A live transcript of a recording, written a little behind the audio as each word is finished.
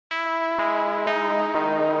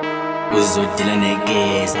uzodila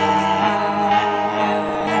negeza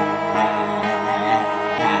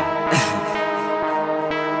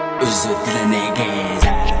uzodila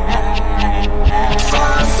negeza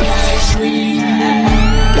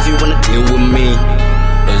if you wanna deal with me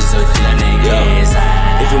uzodila negeza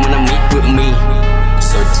if you wanna meet with me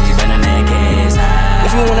uzodila negeza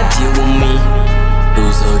if you wanna deal with me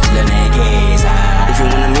uzodila negeza if you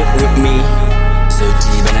wanna meet with me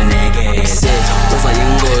uzodila negeza Bhazzar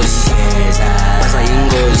ingozi Bhazzar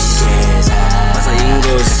ingozi Bhazzar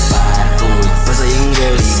ingozi Bhazzar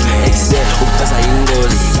ingozi except Bhazzar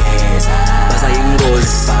ingozi Bhazzar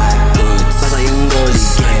ingozi Bhazzar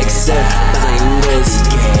ingozi except Bhazzar ingozi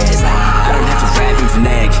I don't have to rap and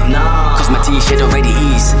finesse cause my t-shirt already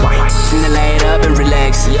ease finna light up and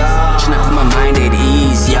relax should not put my mind at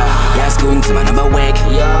ease yaskunzima noba whack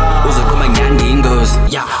uzokuma nyandi ingozi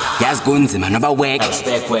yaskunzima noba whack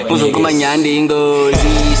uzokuma nyandi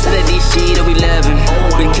ingozi started this shit at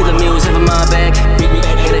 11 been to the meals having my back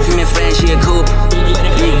got a female friend she a coupe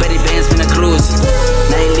big body bands finna cruise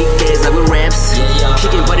nightly days like with raps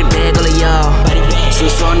kicking body bag all of y'all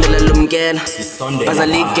susondela lumkela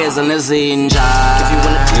bazaligeza nezinja if you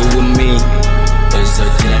wanna deal with me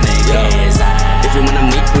uzodila negeza if you wanna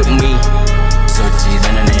meet with me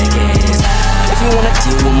uzodila negeza if you wanna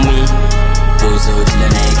deal with me uzodila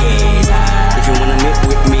negeza if you wanna meet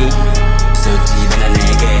with me uzodila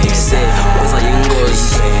negeza Bhazzar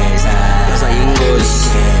ingozi Bhazzar ingozi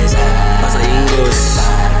Bhazzar ingozi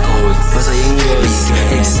Bhazzar ingozi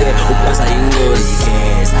except Bhazzar ingozi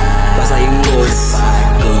Bhazzar ingozi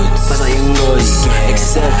Bhazzar ingozi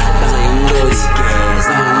except Bhazzar ingozi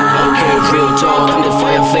okay real talk I'm the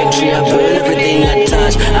fire factory I burn everything I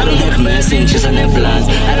touch I don't have messengers on their plans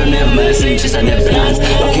I don't have messengers on their plans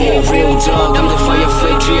okay real talk I'm the fire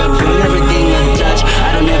factory I burn everything I touch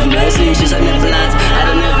I don't have messengers on their plans I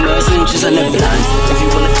don't have messengers on their plans if you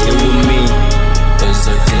wanna deal with me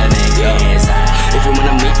uzodila negeza if you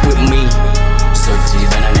wanna meet with me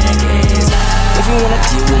uzodila negeza if you wanna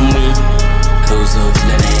deal with me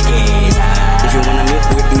uzodila negeza if you wanna meet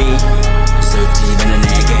with me uzodila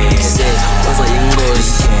negeza Bhazzar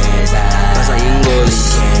ingozi Bhazzar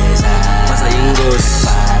ingozi Bhazzar ingozi